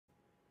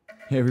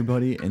Hey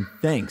everybody, and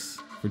thanks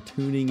for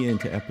tuning in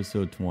to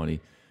episode 20.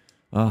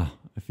 It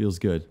feels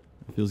good.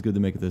 It feels good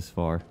to make it this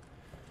far.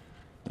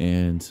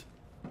 And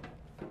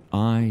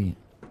I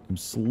am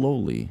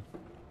slowly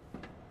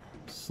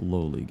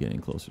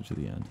getting closer to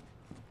the end.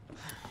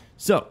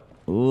 So,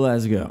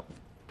 let's go.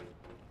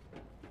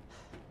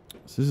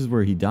 So this is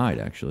where he died,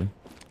 actually.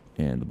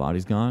 And the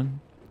body's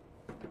gone,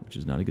 which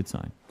is not a good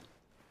sign.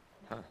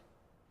 Huh.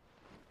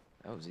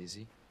 That was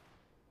easy.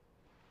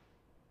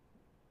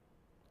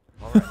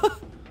 Alright,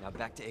 now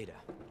back to Ada.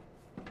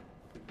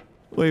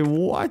 Wait,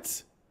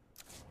 what?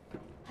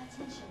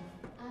 Attention,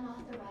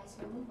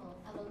 unauthorized removal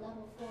of a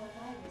level 4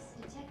 virus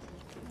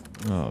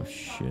detected. Oh,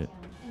 shit.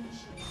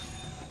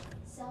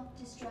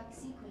 Self-destruct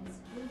sequence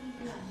will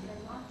begin when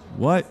lockdown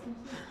What? is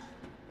complete.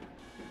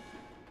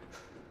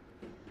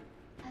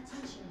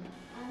 Attention,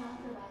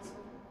 unauthorized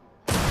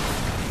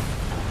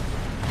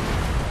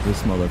removal.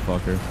 This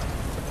motherfucker.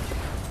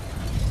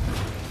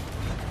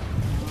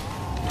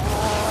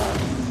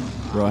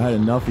 Bro, I had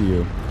enough of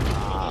you.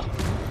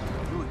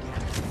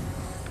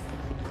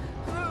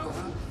 Move!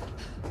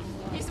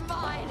 He's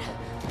mine!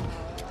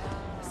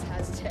 This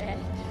has to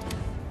end.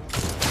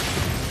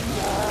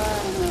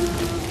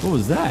 What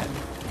was that?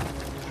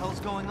 What the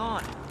hell's going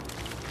on?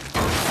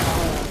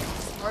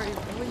 Sorry,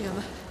 William.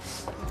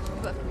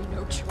 You left me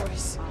no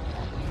choice.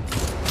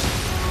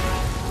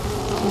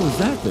 What was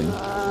that thing?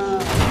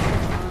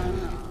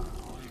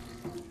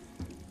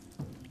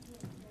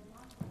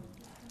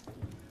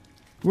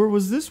 Where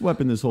was this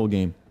weapon this whole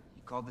game?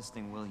 You called this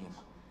thing William.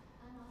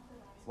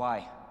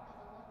 Why?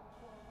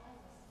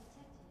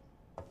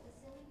 It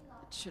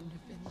shouldn't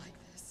have been like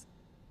this.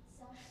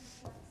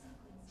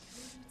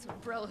 It's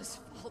Umbrella's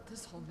fault,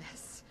 this whole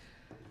mess.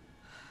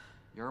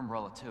 You're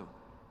Umbrella too.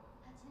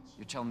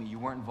 You're telling me you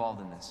weren't involved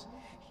in this?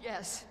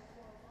 Yes.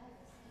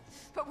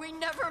 But we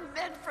never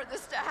meant for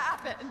this to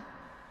happen.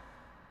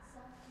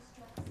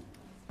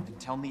 Then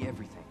tell me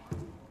everything.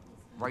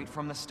 Right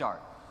from the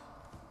start.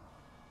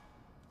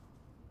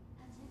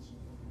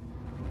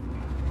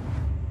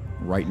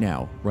 Right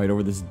now. Right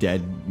over this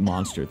dead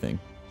monster thing.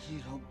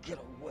 You don't get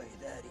away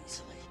that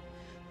easily.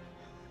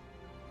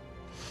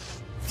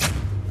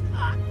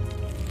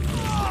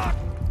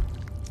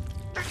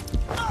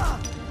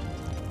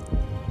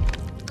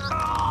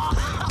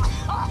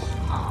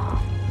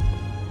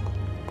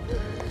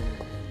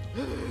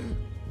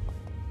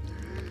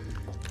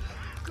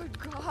 Good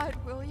God,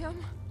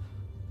 William.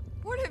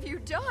 What have you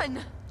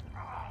done?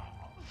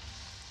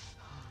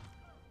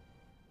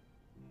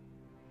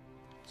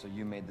 So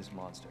you made this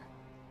monster.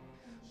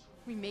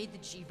 We made the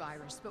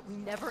G-Virus, but we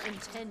never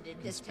intended You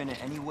can this spin it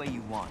any way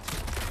you want.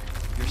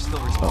 You're still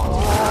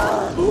responsible.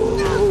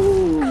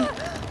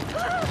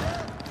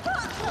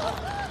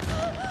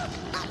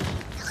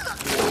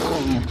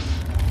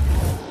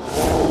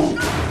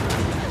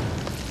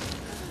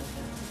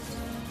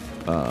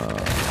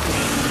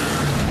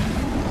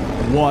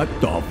 What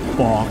the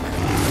fuck?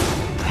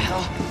 What the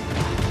hell?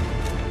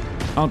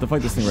 I don't have to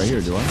fight this thing right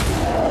here, do I?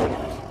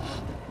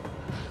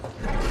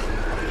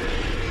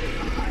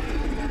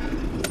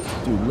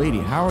 Dude, lady,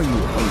 how are you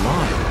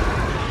alive?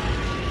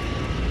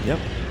 Yep.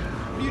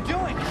 What are you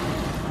doing?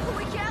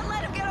 We can't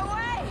let him get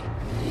away!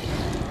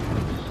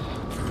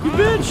 You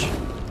bitch!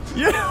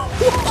 Yeah,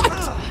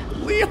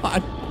 what?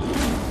 Leon!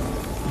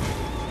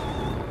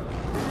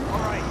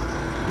 Alright.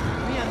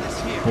 We end this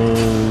here.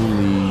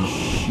 Holy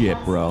shit,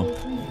 bro.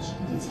 Breach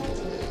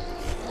detected.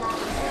 Lab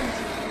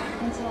quarantine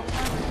until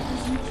power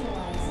is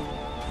neutralized.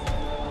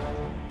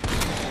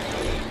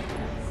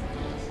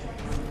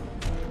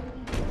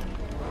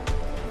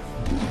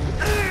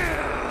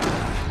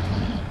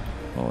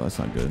 Oh, that's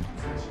not good.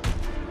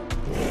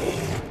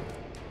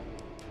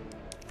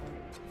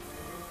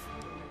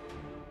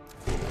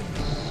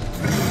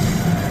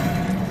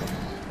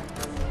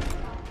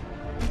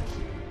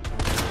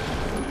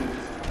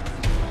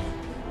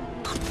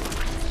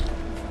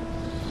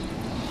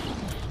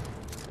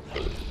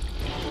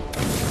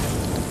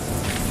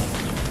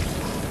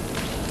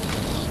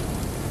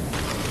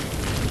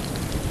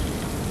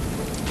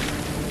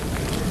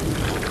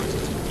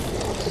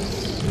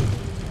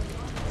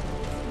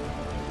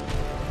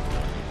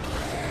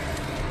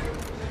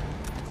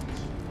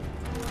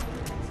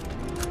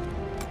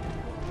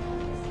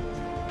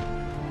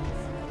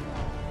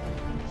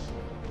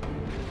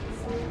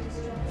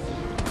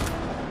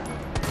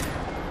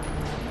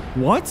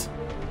 What?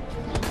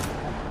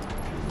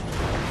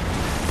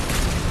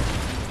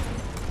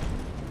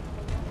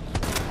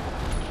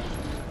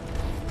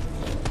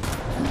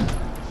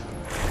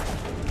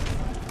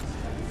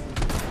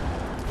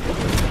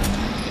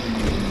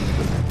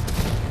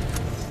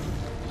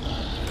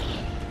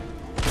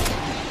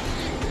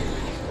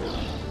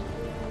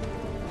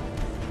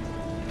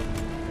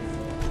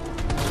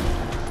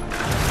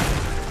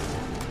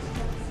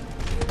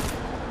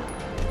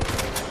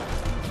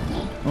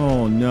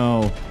 Oh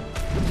no.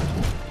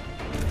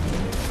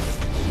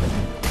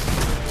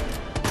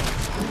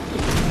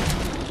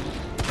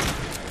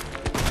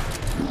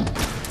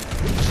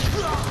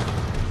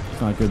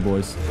 It's not good,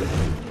 boys.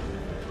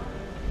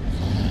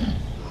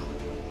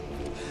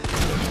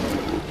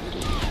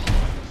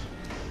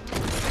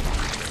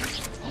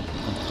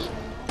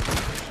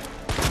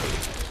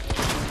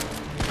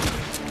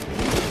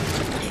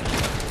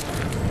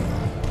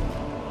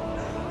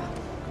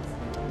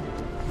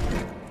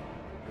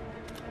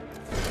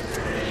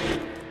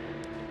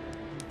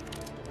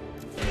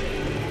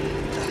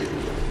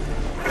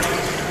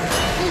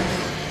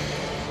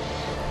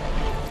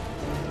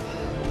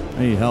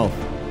 I need help.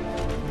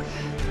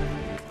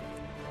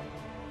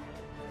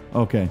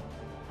 Okay.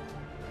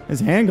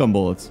 It's handgun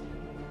bullets.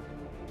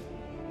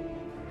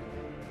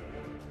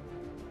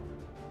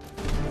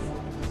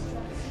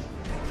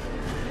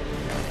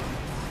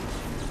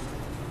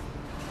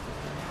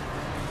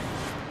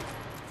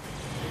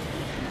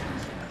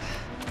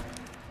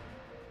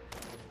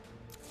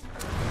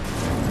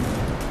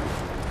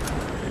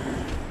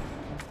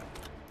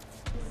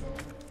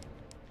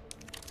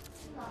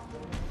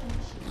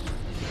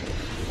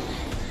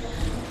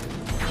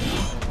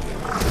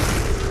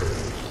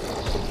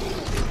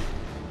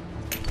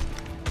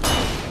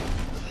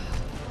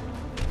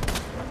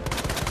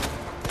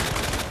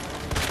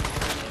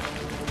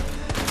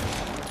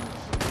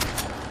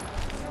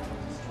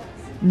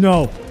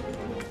 No.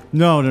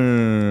 No, no, no,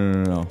 no,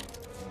 no, no, no.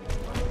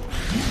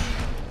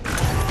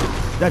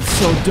 That's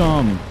so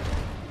dumb.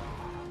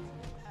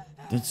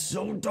 That's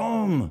so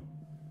dumb.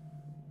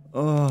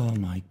 Oh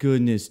my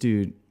goodness,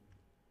 dude.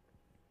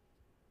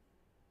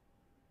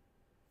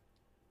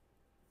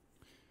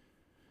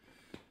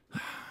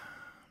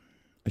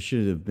 I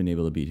should have been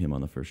able to beat him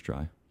on the first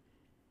try.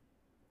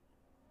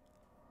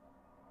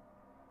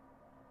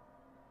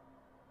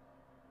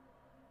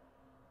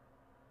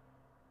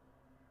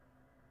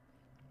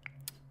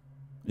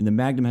 And the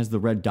Magnum has the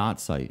red dot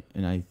sight,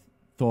 and I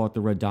thought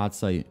the red dot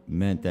sight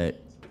meant that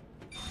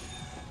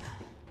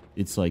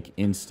it's like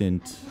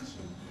instant.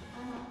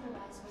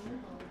 Unauthorized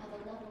removal of a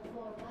level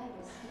 4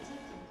 virus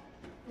detected.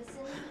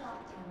 Facility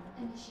lockdown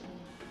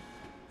initiated.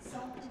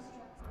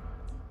 Self-destruct.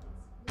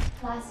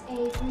 Class A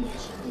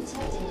breach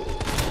detected.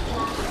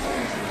 Class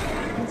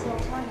A until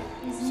target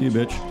is See you,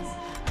 bitch. neutralized.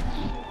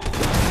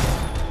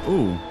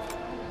 Ooh.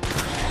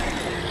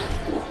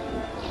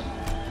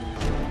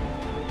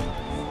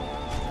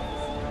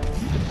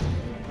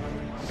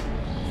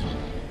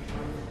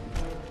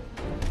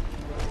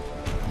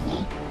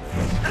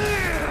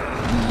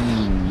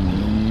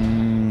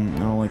 I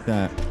don't like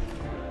that.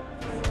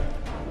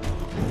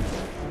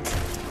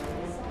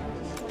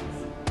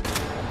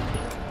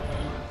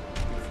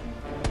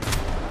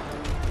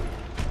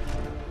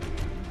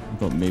 I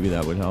thought maybe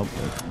that would help,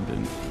 but it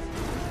didn't.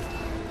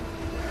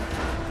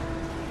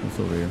 What's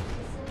over here?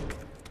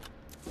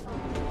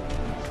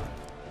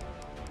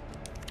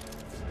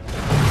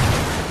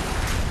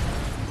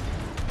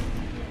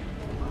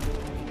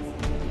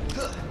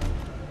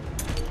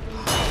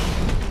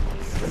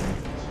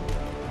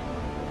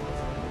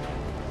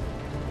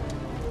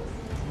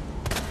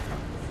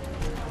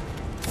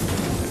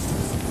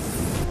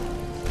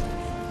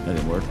 That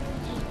didn't work.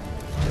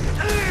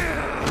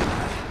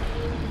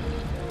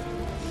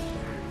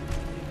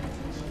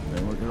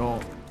 Didn't work at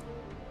all.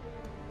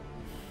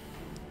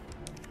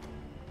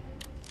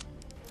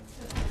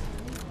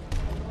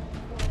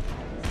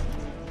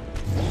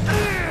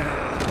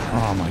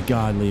 Oh my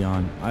god,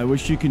 Leon. I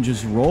wish you could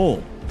just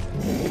roll.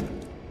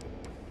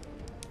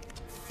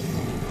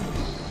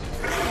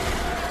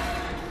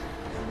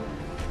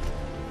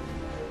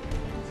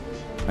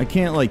 I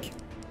can't, like,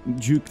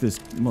 juke this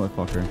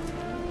motherfucker.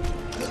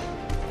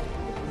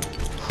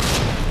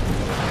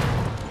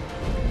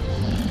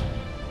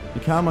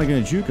 Like, how am I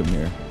gonna juke him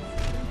here?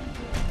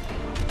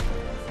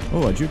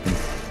 Oh, I juked him.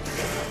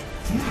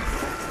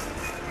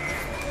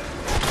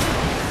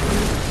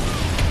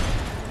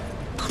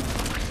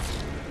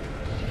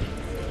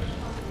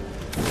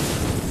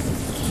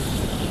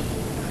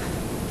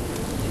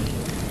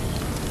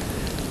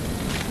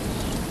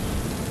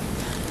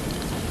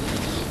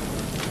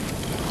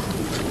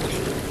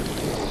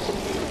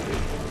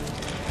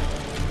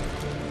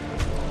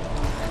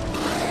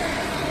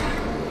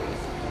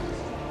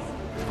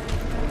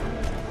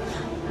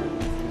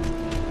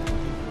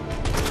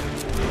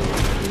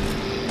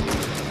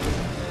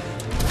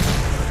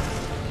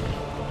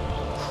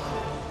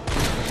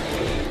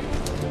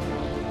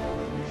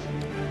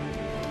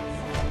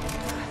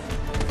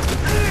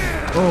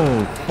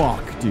 Oh,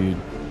 fuck, dude.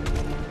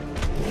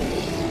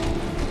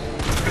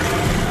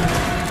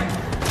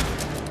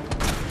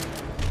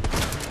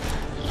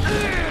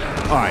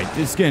 Alright,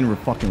 this is getting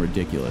fucking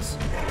ridiculous.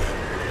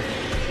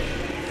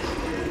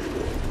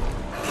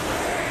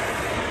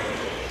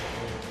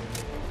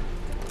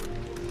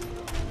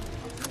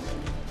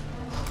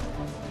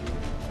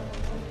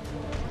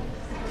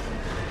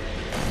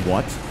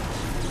 What?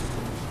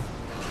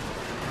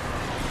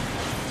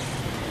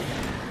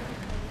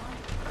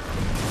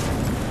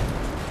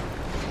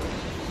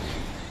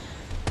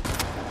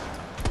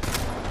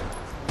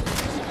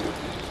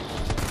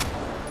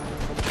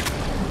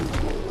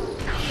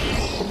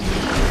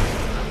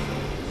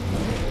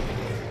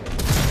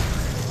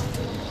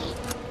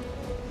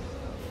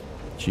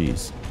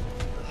 Jeez.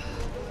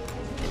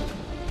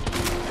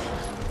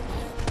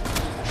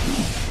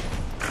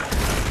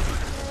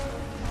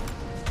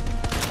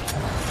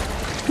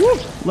 Woo!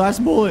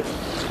 Last bullet.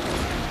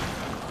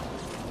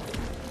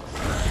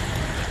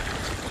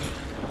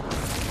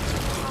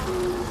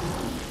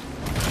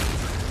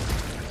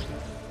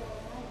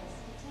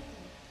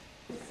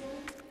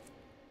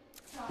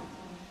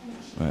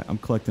 Alright, I'm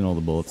collecting all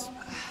the bullets.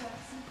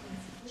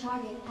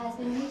 Target has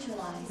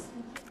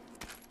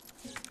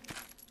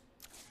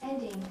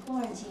Initiating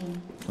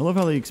quarantine. I love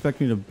how they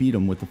expect me to beat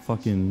him with the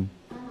fucking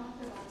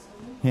Unauthorized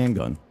removal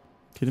handgun.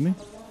 Kidding me? of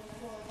a level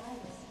 4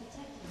 virus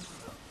detected.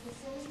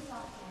 Facility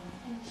lockdown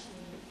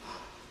initiated.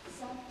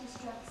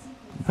 Self-destruct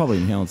sequence. I'm probably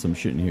inhaling some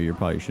shit in here. You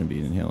probably shouldn't be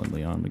inhaling,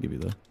 Leon. I'm gonna give you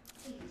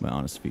my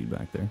honest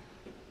feedback there.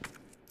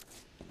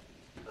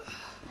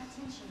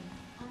 Attention.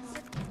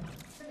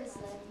 Service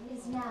lane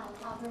is now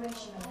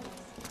operational.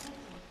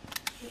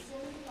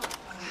 Facility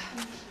lockdown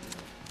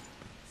initiated.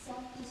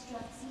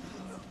 Self-destruct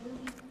sequence will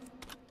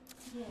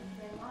begin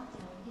when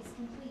lockdown is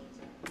complete.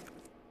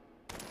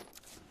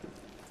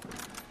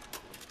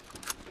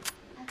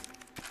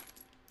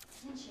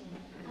 Attention.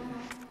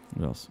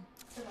 What else?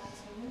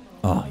 Unauthorized removal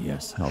Oh,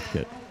 yes. Health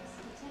kit. virus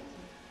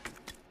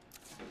detected.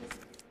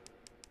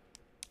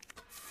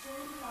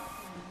 Facility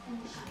lockdown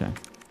initiated. Okay.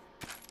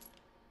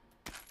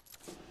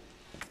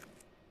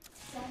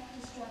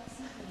 Self-destruct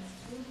sequence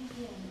will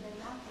begin when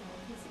lockdown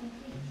is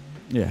complete.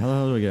 Yeah, how the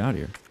hell do I get out of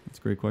here? That's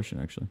a great question,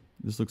 actually.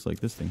 This looks like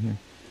this thing here.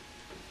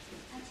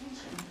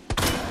 Attention.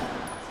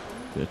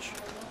 Bitch.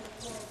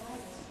 Level 4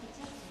 virus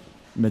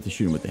detected. I meant to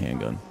shoot him with the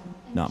handgun,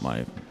 not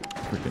my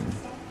freaking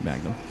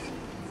Magnum.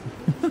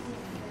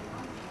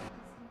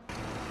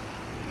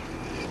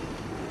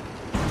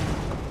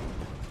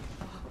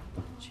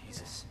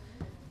 Jesus.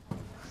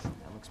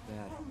 That looks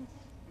bad.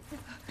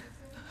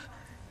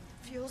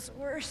 Feels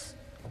worse.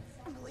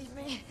 Believe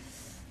me.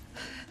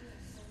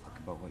 Talk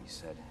about what you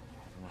said.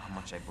 I don't know how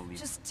much I believe.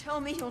 Just tell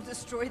me you'll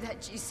destroy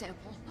that G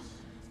sample.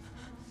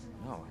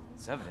 No,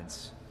 it's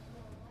evidence.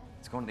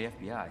 It's going to the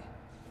FBI.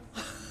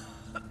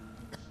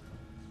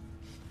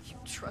 You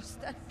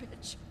trust that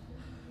bitch?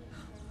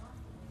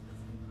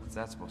 What's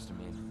that supposed to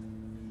mean?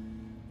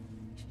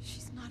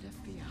 She's not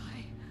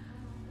FBI.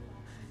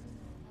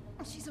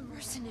 She's a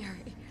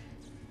mercenary.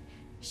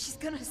 She's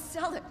gonna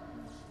sell it.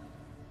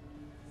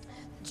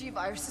 The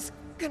G-Virus is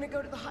gonna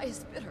go to the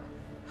highest bidder.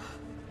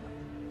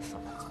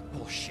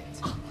 Bullshit.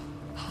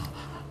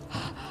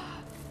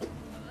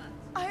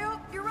 I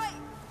hope you're right.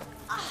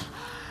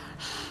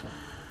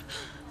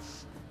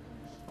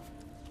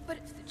 But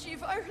if the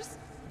G-Virus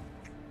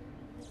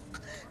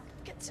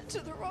gets into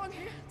the wrong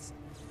hands...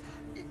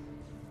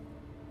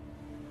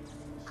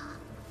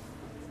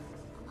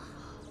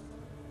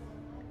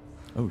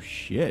 Oh,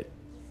 shit.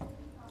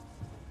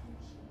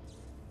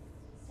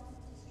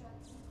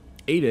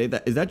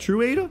 Ada, is that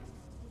true, Ada?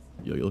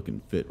 Yo, you're looking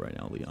fit right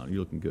now, Leon. You're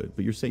looking good.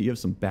 But you're saying you have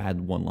some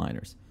bad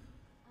one-liners.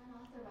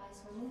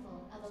 Unauthorized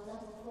removal of a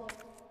level 4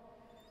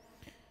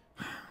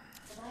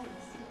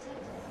 virus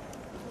detected.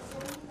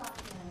 Facility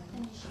lockdown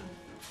initiated.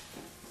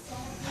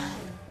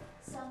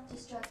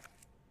 Self-destruct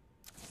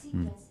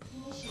sequence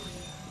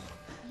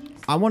initiated. Use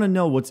I want to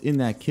know what's in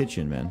that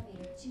kitchen, man.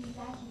 elevator to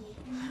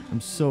evacuate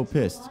I'm so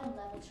pissed. bottom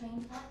level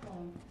train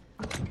platform.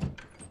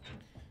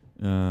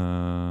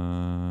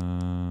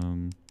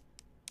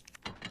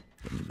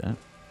 Don't need that.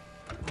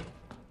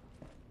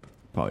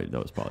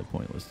 That was probably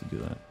pointless to do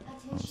that,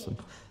 honestly. Attention.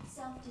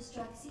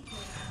 Self-destruct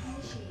sequence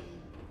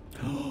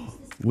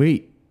initiated.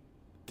 Wait,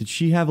 did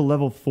she have a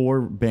level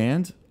 4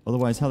 band?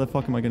 Otherwise, how the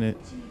fuck am I gonna... To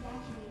evacuate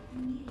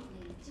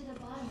immediately to the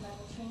bottom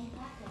level train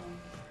platform.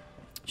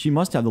 She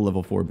must have the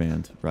level 4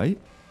 band, right?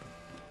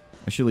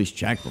 I should at least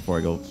check before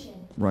I go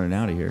running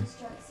out of here.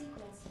 Self-destruct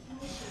sequence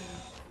initiated.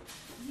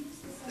 Use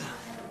the central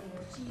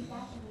elevator to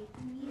evacuate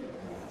immediately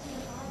to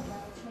the bottom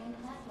level train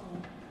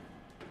platform.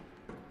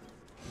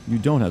 You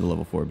don't have the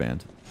level 4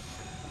 band.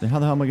 Then how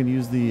the hell am I gonna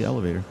use the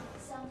elevator?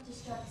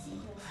 Self-destruct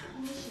sequence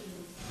initiated.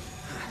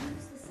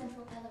 Use the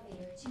central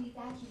elevator to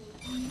evacuate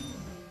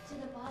immediately to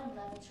the bottom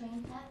level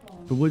train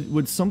platform. But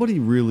would somebody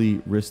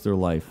really risk their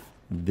life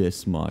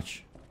this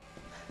much?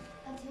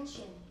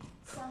 Attention.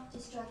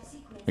 Self-destruct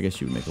sequence. I guess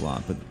she would make a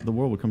lot, but the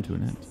world would come to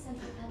an end. The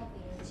central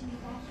elevator to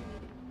evacuate.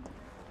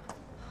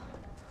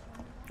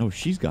 Oh,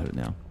 she's got it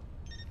now.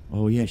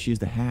 Oh yeah, she's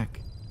the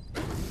hack.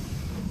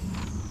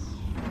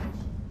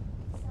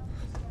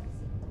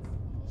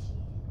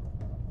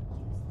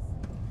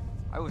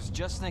 I was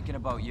just thinking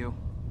about you.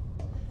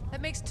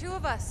 That makes two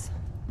of us.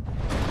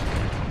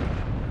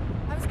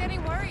 I was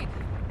getting worried.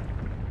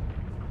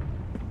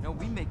 No,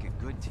 we make a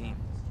good team.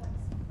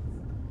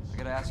 I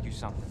gotta ask you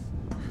something.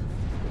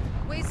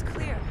 Way's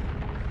clear.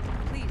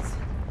 Please,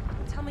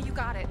 tell me you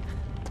got it.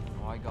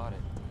 Oh, I got it.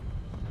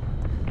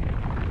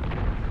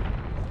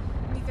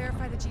 Let me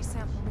verify the G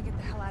sample and we get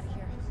the hell out of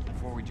here.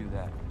 Before we do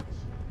that,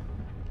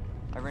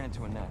 I ran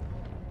into Annette.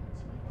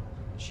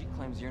 She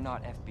claims you're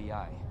not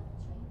FBI.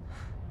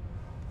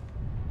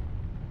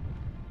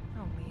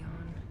 Oh,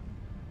 Leon.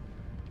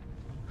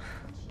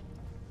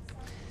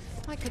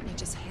 Why couldn't you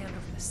just hand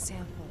over the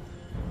sample?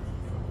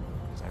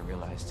 Because I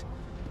realized,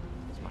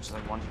 as much as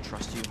I wanted to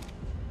trust you,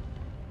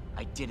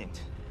 I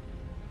didn't.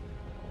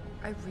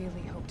 I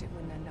really hoped it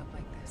wouldn't end up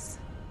like this.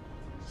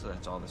 So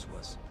that's all this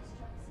was.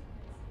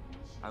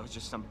 I was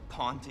just some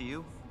pawn to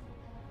you,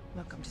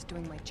 Look, I'm just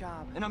doing my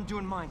job. and I'm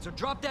doing mine, so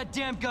drop that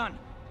damn gun!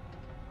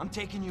 I'm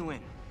taking you in.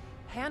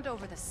 Hand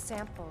over the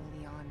sample,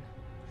 Leon.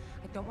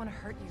 I don't want to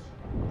hurt you.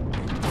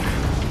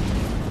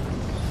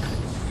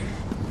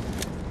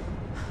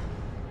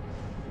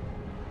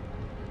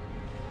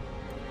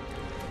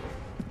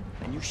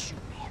 Can you shoot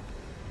me?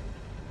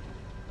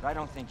 But I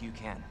don't think you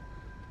can.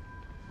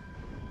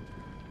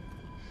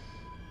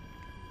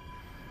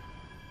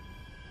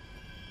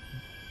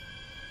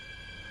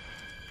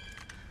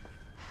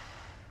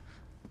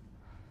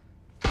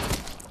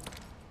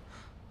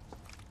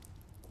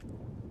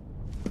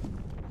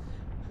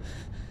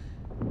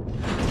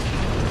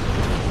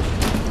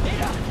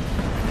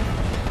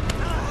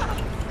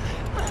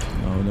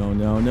 No,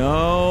 no,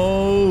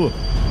 no!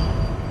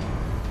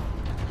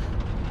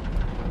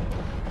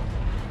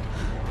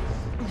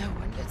 No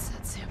one gets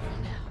that sample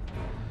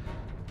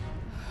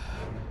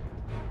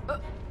now.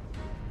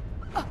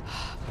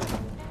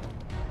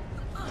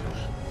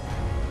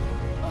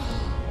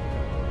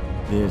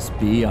 This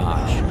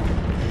biatch.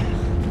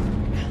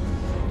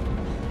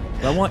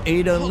 I want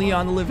Ada and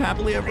Leon to live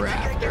happily ever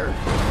after.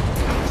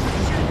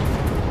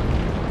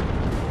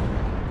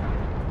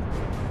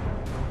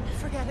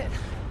 Forget it.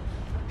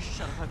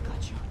 Shut up, I've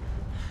got you.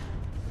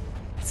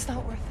 It's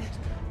not worth it.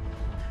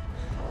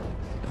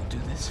 Don't do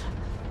this.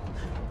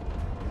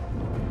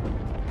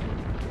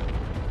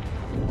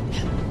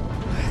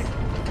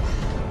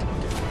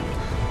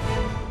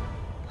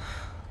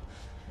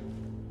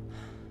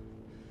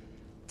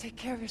 Take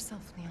care of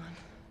yourself, Leon.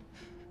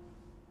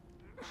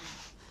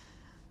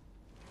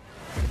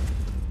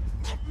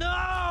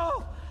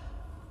 No!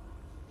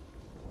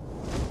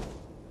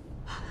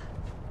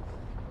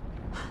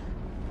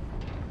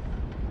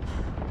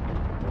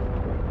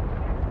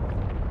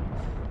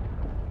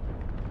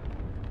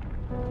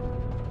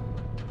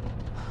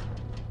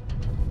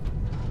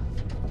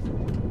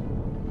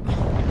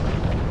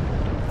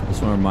 I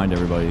just want to remind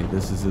everybody,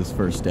 this is his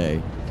first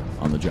day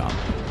on the job.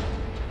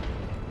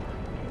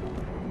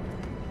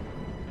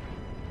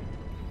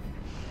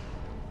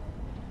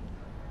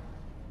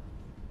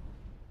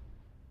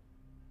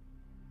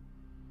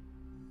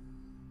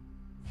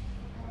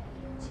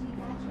 To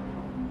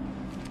evacuate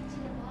to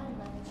the bottom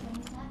level train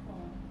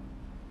platform.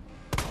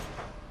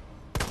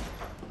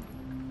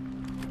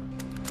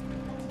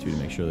 To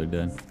make sure they're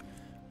dead.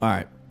 All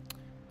right.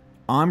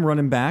 I'm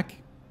running back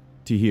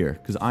to here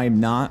because I am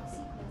not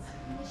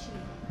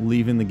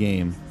leaving the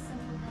game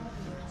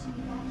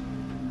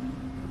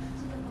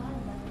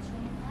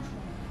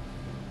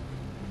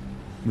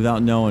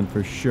without knowing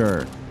for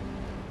sure.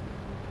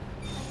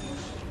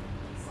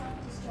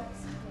 Self-destruct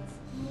sequence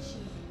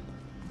initiated.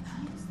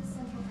 Use the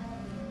central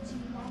elevator to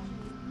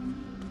evacuate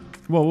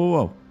immediately. Whoa, whoa,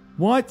 whoa.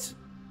 What?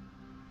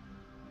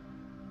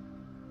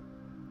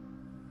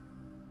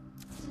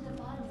 To the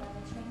bottom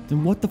level train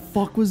Then what the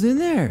fuck was in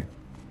there?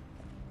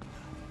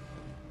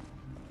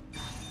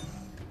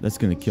 That's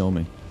gonna kill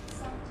me.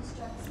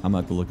 I'm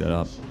gonna have to look that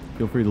up.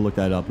 Feel free to look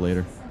that up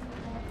later.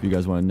 If you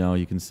guys want to know,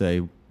 you can say,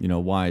 you know,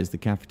 why is the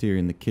cafeteria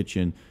and the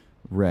kitchen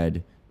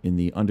red in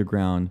the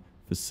underground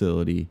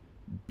facility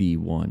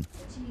B1?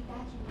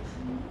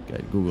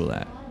 Okay, Google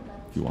that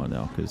if you want to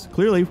know, because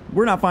clearly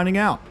we're not finding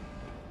out.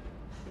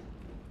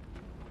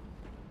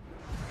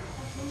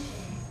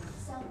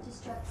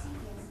 self-destruct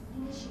sequence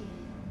initiated.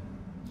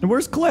 And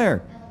where's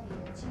Claire?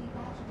 Elevator to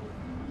evacuate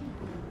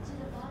immediately to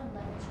the bottom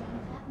level train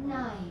platform.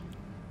 9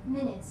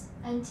 minutes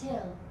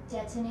until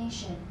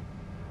detonation.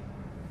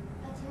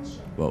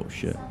 Attention. Whoa,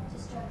 shit.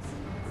 Self-destruct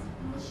sequence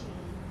initiated.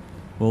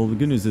 Well, the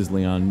good news is,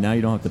 Leon, now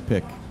you don't have to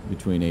pick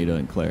between Ada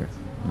and Claire.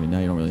 I mean, now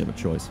you don't really have a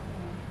choice.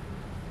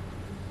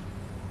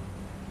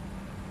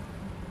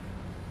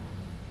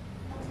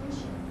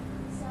 Attention.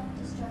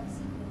 Self-destruct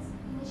sequence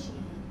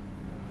initiated.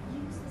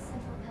 Use the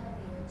central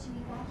elevator to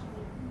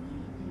evacuate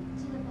immediately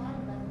to the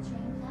bottom level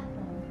train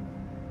platform.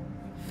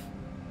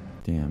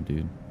 Damn,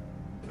 dude.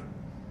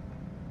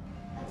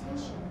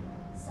 Attention.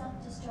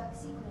 Self-destruct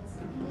sequence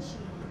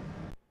initiated.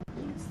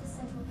 Use the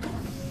central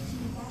elevator to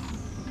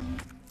evacuate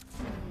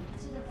immediately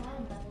to the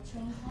bottom level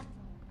train platform.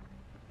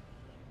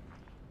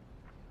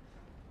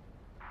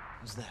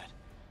 Who's that?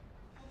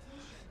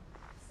 Attention.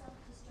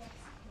 Self-destruct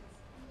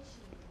sequence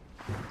initiated.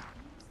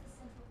 Use the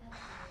central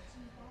elevator to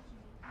evacuate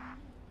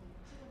immediately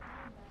to the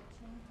bottom level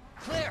train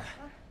platform. Claire!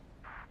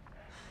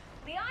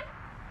 Leon?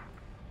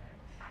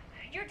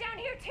 You're down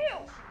here too!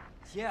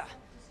 Yeah,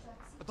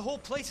 but the whole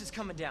place is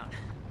coming down.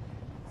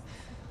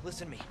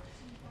 Listen to me.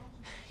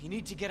 You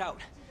need to get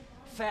out.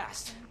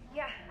 Fast.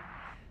 Yeah.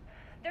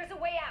 There's a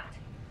way out.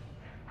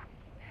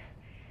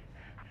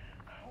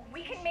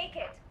 We can make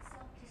it.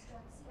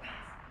 Self-destruct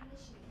sequence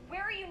initiated.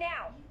 Where are you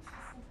now?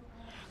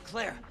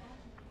 Claire,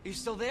 are you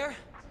still there?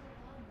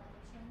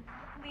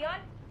 Leon?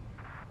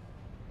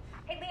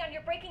 Hey, Leon,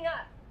 you're breaking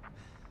up.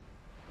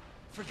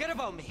 Forget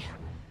about me.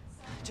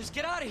 Just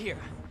get out of here.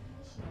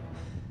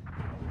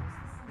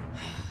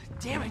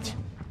 Damn it.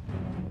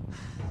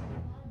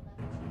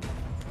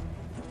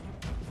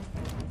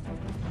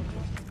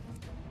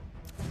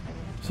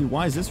 See,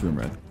 why is this room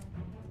red?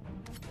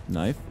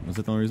 Knife? Was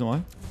that the only reason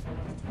why?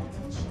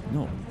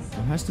 No.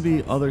 There has to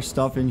be other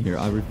stuff in here.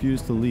 I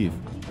refuse to leave.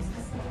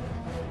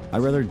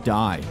 I'd rather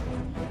die.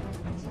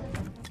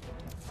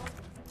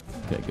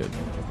 Okay, good.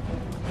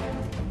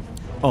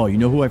 Oh, you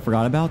know who I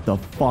forgot about? The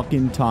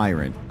fucking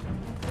tyrant.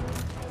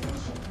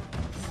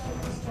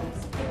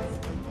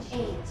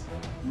 8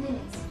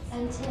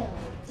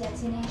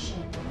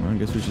 Detonation. Well, I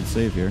guess we should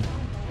save here.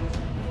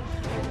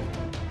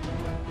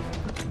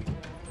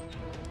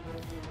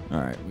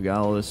 Alright, we got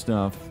all this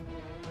stuff.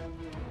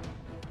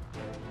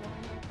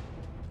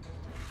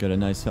 Got a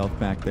nice health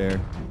back there.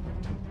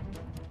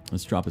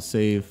 Let's drop a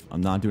save.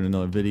 I'm not doing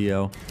another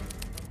video.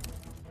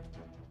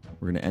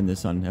 We're going to end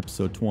this on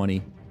episode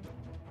 20.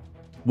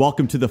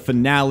 Welcome to the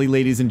finale,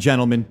 ladies and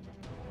gentlemen.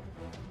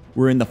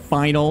 We're in the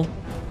final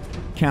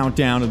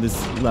countdown of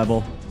this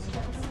level.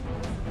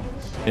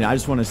 And I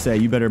just want to say,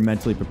 you better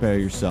mentally prepare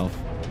yourself.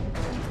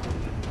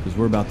 Because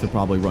we're about to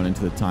probably run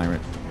into the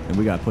tyrant. And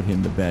we got to put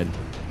him to bed.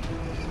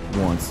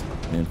 Once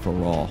and for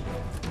all.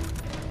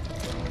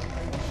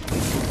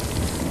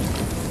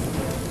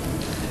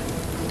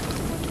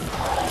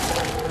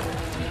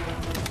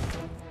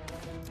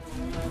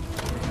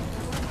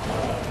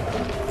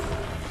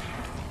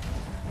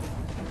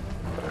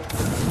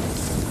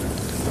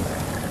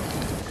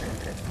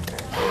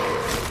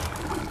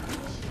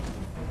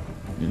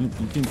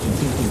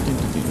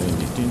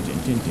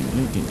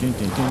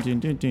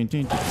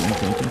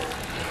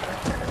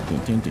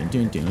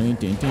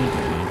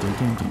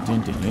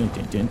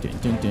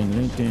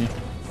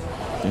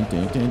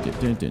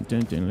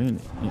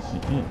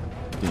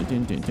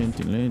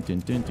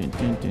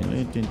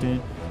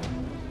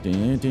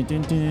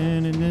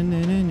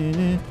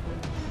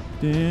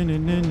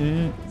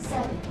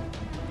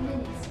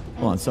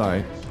 Hold on,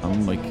 sorry.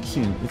 I'm like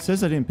seeing. It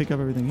says I didn't pick up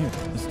everything here.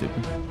 That's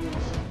stupid.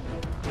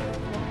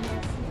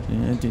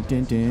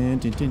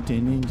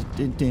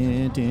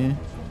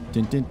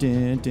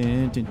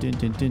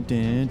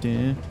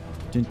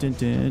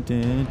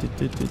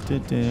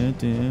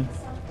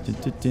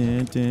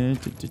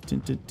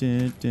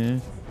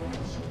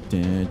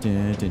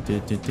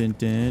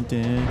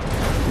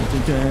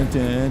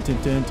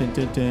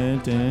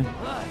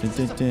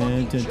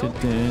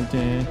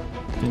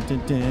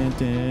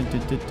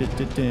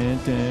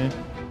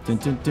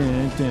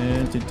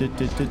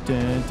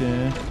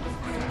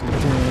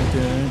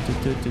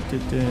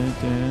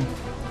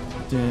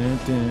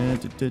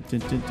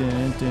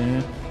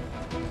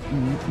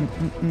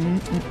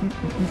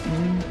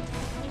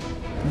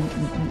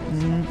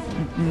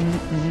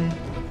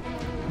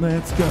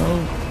 Let's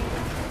go.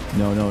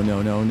 No, no,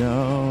 no, no,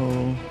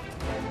 no.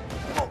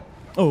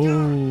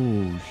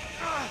 Oh,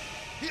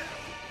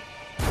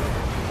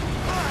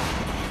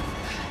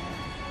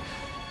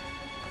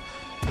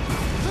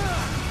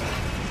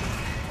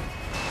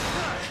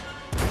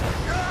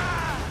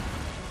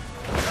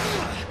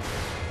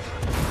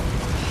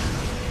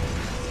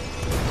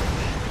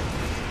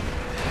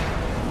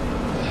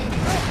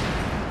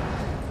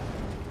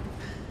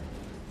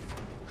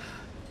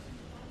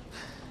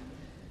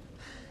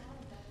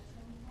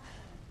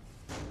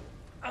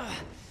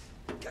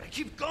 Gotta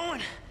keep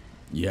going.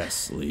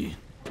 yes, Lee.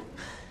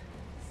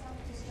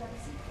 Self-destruct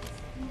sequence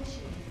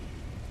initiated.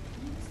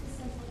 Use the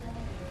central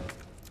elevator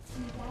to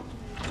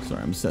evacuate.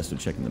 Sorry, I'm obsessed with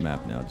checking the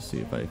map now to see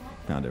if I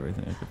found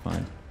everything I could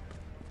find.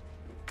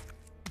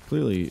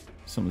 Clearly,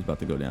 someone's about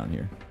to go down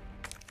here.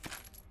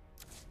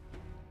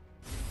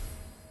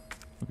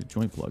 Look at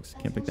joint plugs.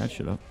 Can't pick that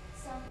shit up.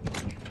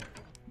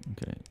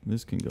 Okay,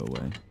 this can go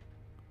away.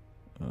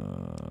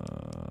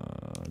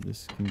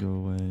 This can go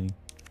away.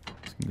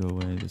 This can go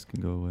away. This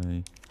can go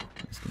away.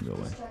 This can go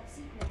away. Destruct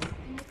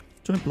sequence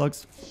Joint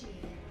plugs.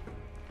 initiated.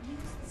 Use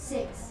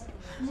 6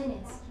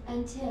 minutes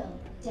until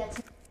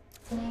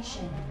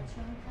detonation.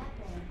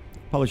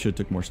 Probably should have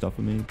took more stuff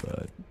with me,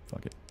 but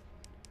fuck it.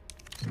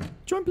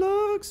 Joint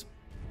plugs.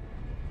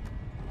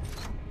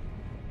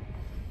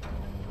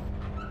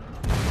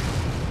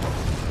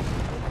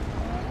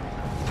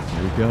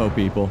 Here we go,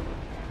 people.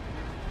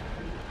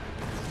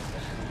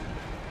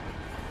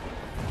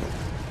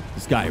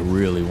 This guy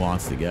really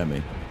wants to get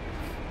me.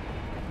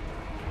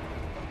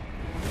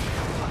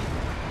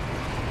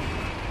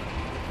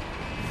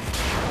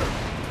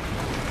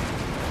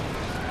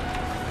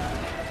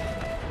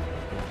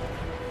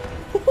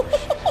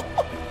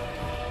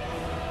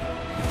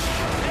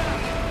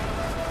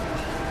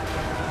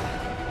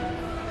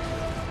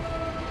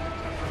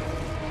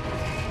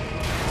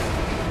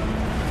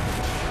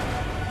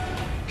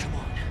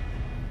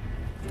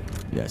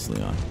 Yes,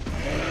 Leon.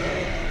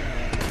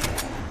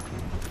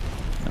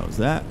 That was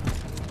that.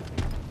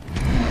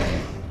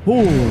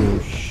 Oh,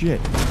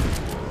 shit.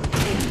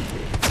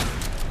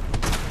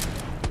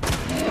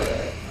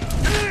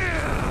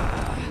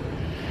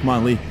 Come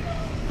on, Lee.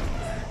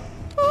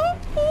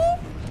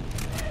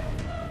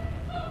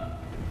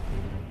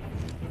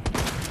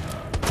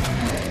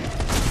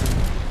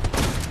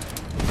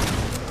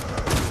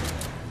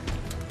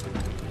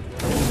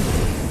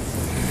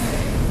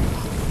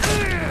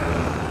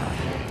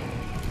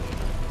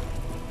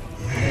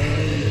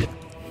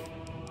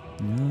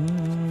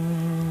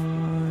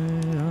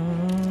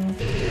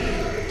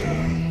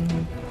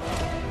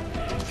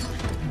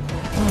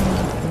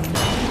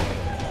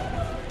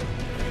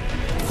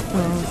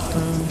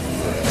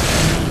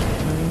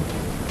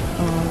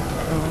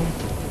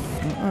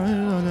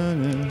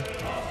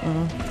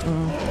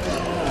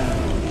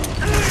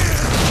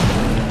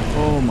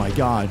 Oh my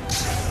god.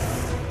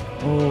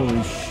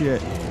 Holy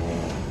shit.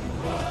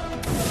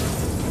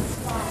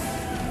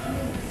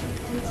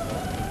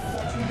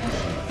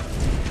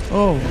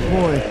 Oh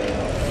boy.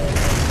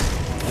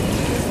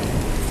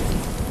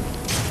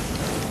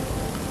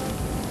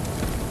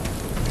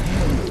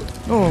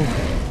 Oh.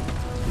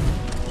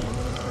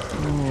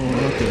 Oh,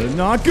 not good.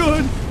 Not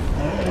good.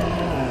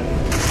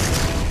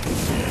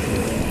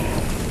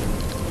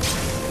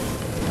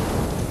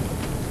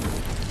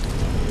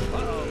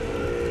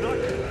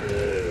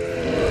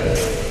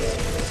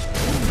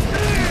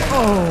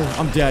 Oh,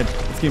 I'm dead.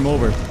 It's game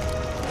over.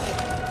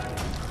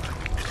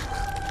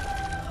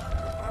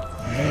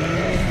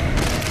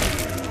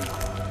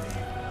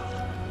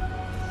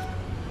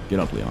 Get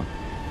up, Leon.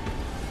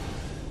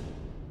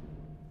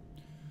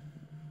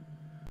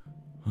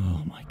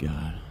 Oh my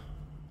god.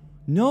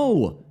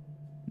 No!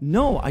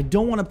 No, I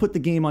don't want to put the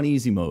game on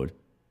easy mode.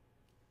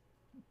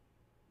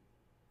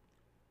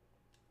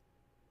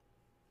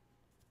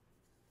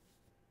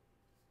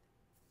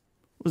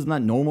 Wasn't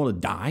that normal to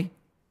die?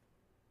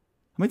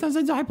 How many times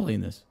did I die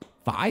playing this?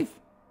 5?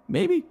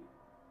 Maybe?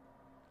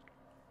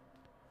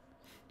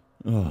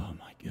 Oh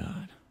my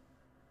god.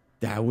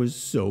 That was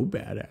so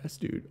badass,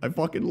 dude. I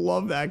fucking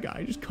love that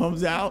guy. He just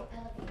comes out.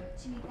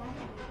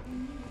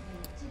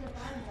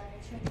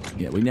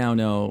 Yeah, we now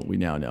know we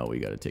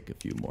gotta take a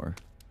few more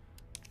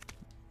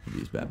of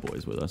these bad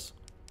boys with us.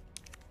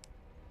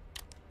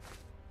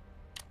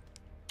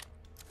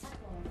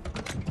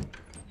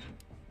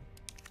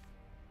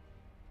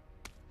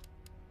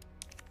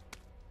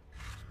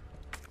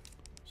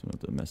 So I don't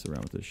have to mess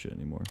around with this shit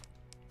anymore.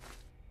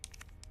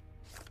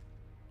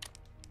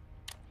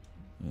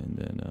 And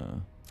then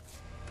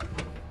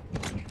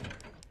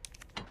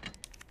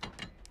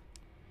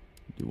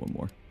do one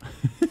more.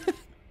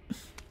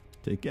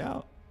 Take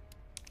out.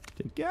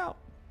 Take out.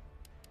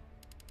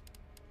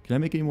 Can I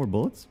make any more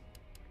bullets?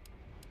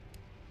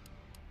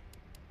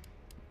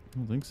 I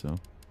don't think so.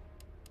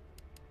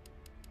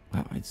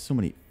 Wow, I had so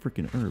many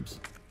freaking herbs.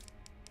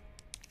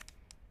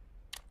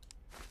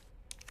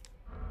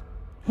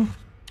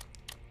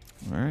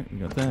 Alright, we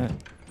got that.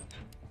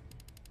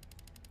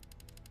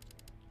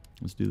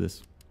 Let's do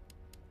this.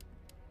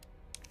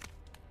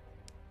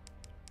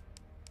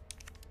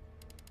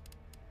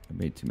 I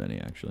made too many,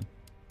 actually.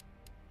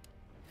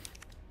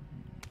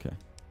 Okay.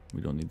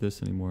 We don't need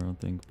this anymore, I don't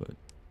think, but...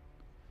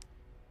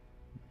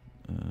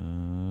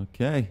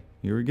 okay,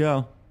 here we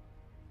go.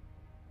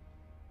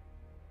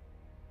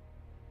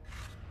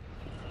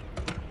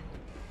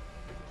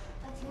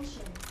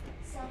 Attention.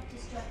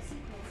 Self-destruct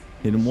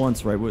sequence. Hit him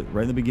once, right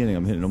in the beginning.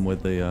 I'm hitting him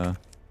with a...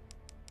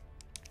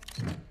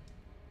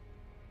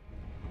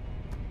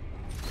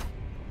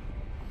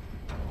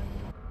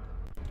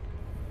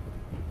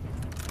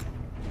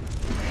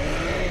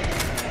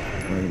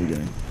 right in the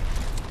beginning.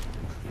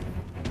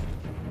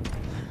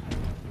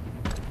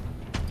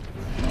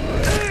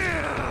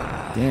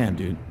 Damn,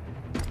 dude.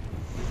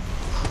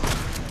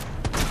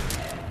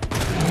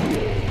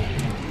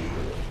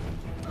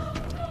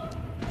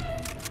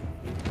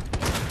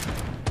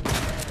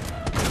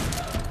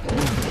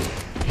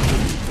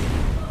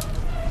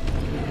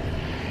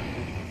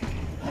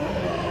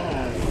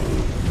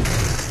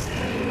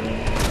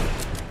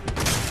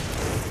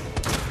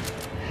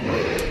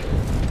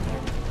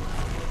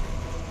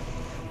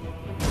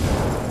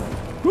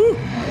 Woo!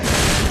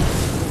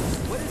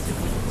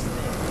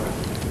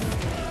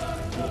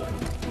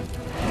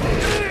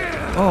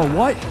 Oh,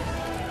 what?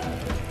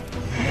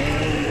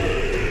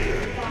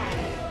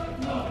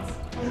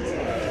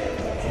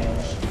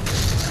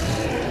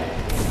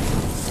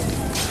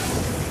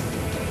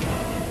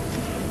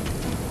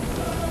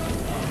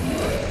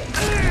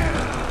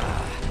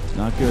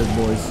 Not good,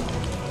 boys.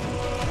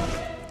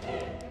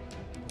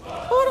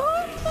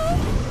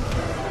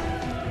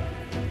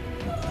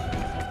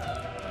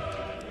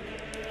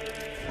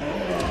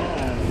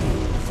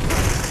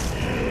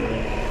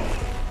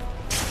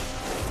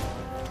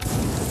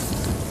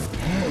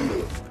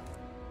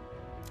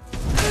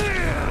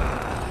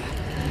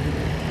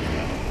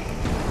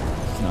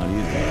 It's not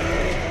easy.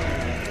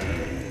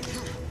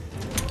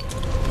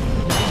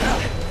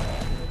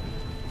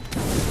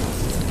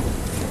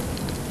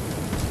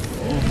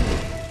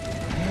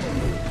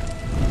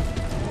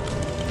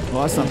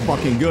 Well, that's not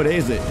fucking good,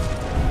 is it?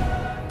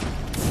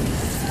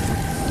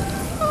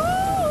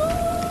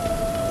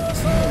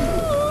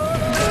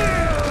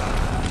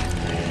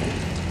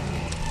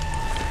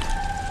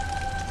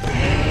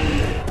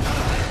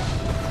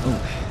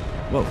 Oh.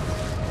 Whoa.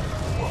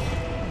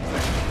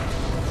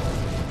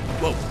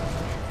 Whoa.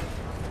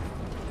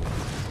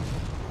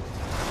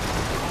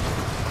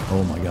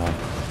 Oh my god.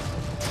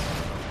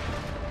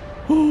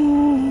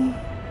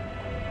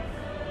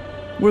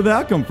 Where'd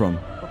that come from?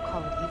 We'll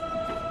call it even.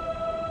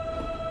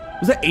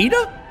 Was that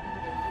Ada?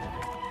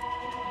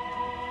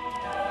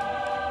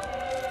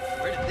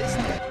 Where did this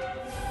go?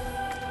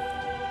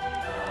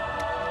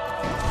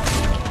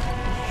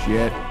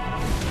 Shit.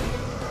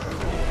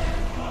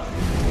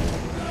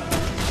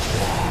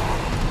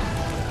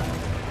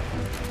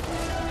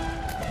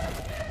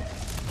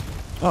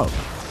 Oh.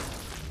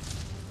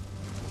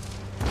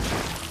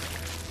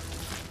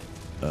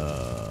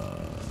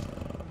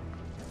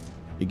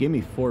 gave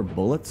me 4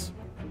 bullets.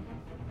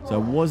 So I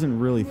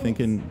wasn't really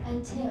thinking...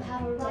 Until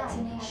power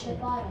detonation at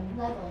the bottom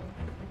level.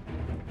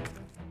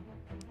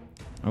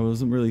 I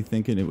wasn't really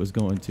thinking it was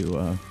going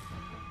to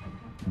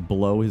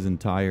blow his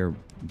entire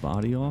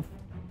body off.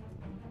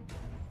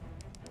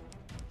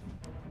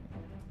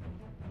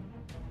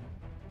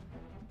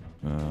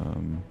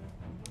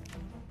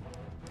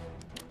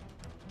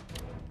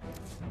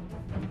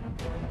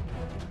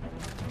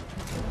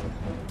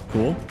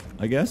 Cool,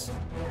 I guess.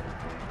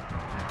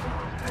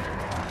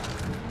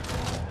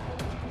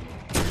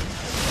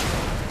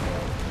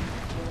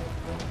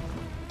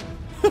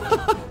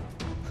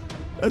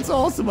 That's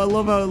awesome. I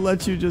love how it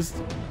lets you just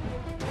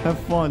have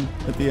fun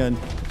at the end.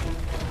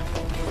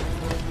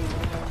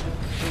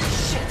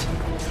 Shit!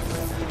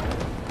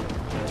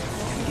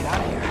 Gotta get out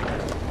of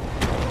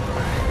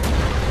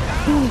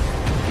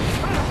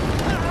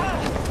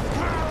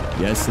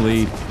here. Yes,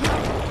 Lee.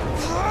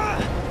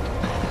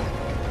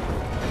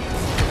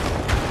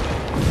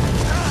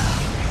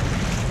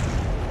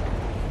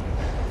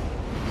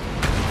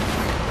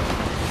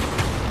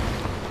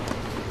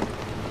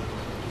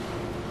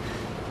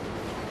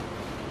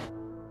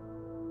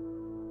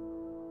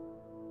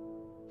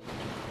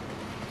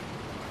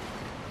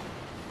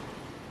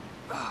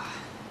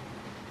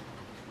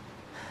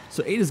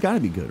 So Ada's got to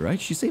be good, right?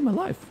 She saved my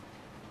life.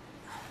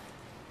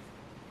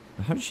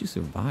 How did she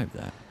survive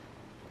that?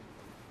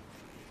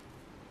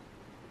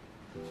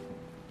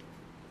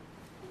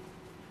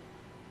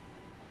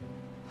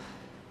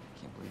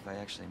 Can't believe I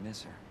actually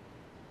miss her.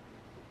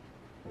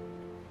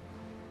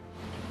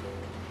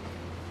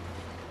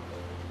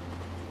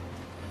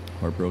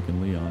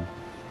 Heartbroken Leon.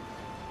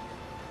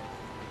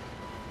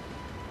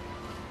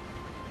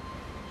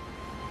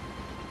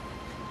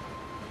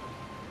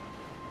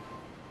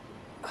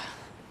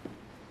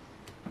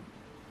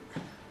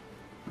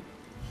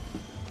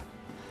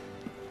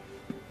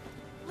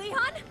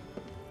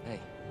 Hey.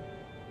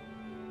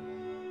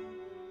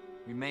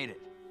 We made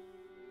it.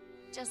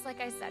 Just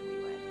like I said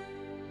we would.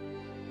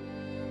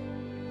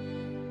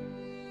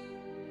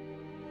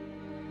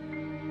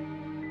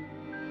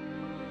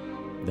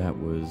 That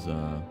was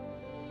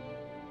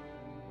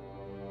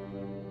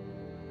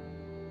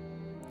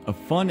a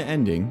fun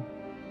ending.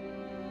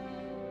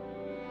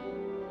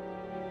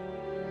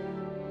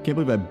 Can't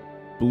believe I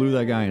blew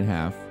that guy in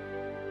half.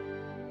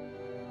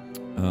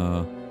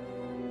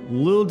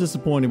 Little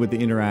disappointed with the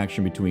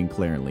interaction between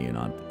Claire and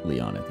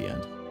Leon at the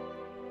end.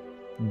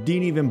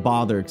 Didn't even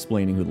bother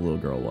explaining who the little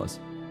girl was.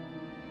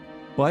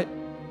 But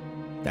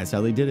that's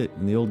how they did it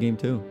in the old game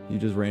too. You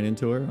just ran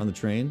into her on the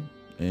train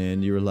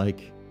and you were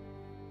like,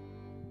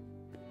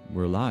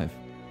 we're alive.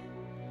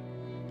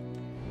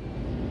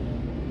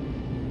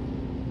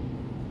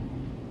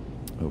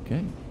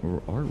 Okay,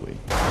 where are we?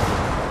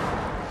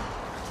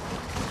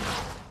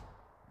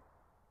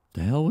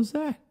 The hell was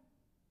that?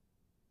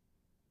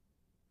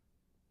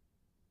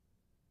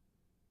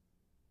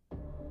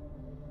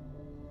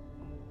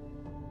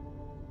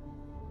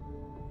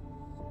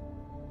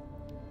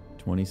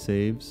 $20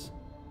 saves,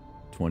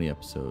 20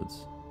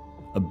 episodes.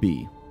 A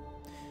B.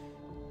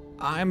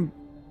 I'm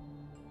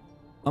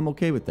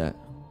okay with that.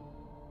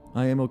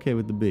 I am okay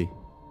with the B.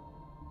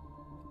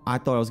 I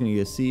thought I was going to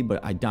get a C,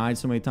 but I died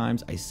so many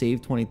times. I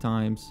saved 20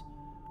 times.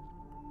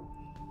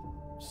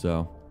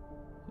 So,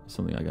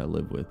 something I got to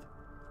live with.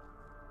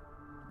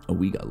 Oh,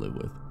 we got to live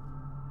with.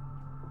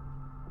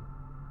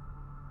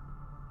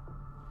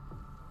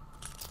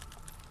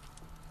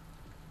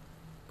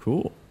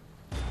 Cool.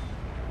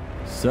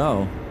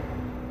 So,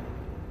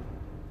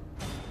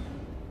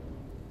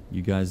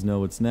 you guys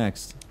know what's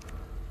next.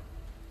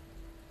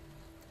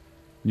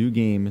 New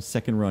game,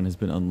 second run has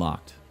been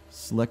unlocked.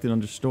 Selected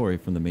under story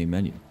from the main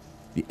menu.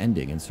 The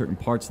ending and certain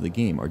parts of the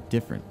game are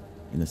different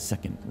in the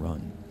second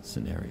run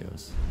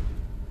scenarios.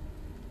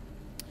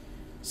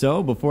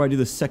 So, before I do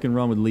the second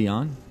run with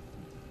Leon,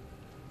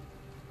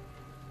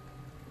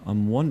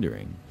 I'm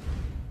wondering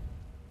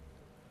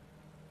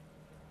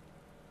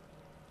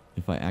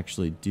if I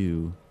actually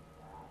do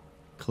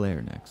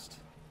Claire next.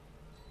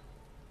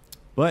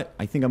 But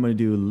I think I'm going to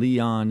do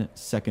Leon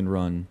second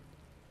run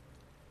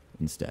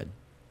instead.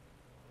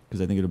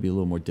 Because I think it'll be a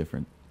little more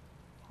different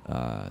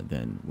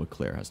than what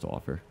Claire has to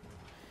offer.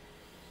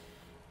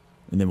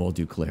 And then we'll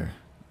do Claire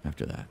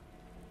after that.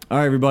 All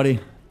right, everybody.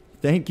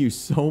 Thank you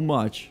so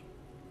much.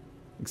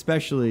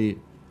 Especially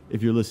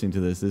if you're listening to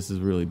this. This is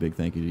a really big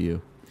thank you to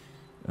you.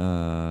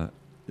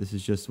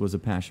 This was a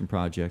passion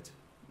project.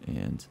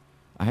 And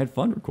I had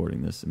fun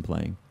recording this and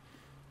playing.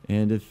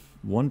 And if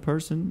one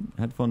person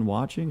had fun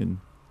watching and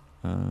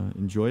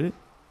enjoyed it,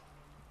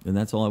 then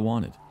that's all I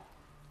wanted.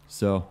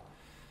 So,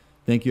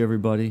 thank you,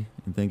 everybody.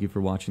 And thank you for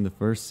watching the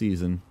first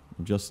season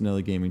of Just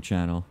Another Gaming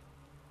Channel.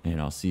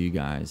 And I'll see you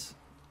guys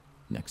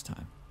next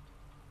time.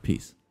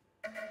 Peace.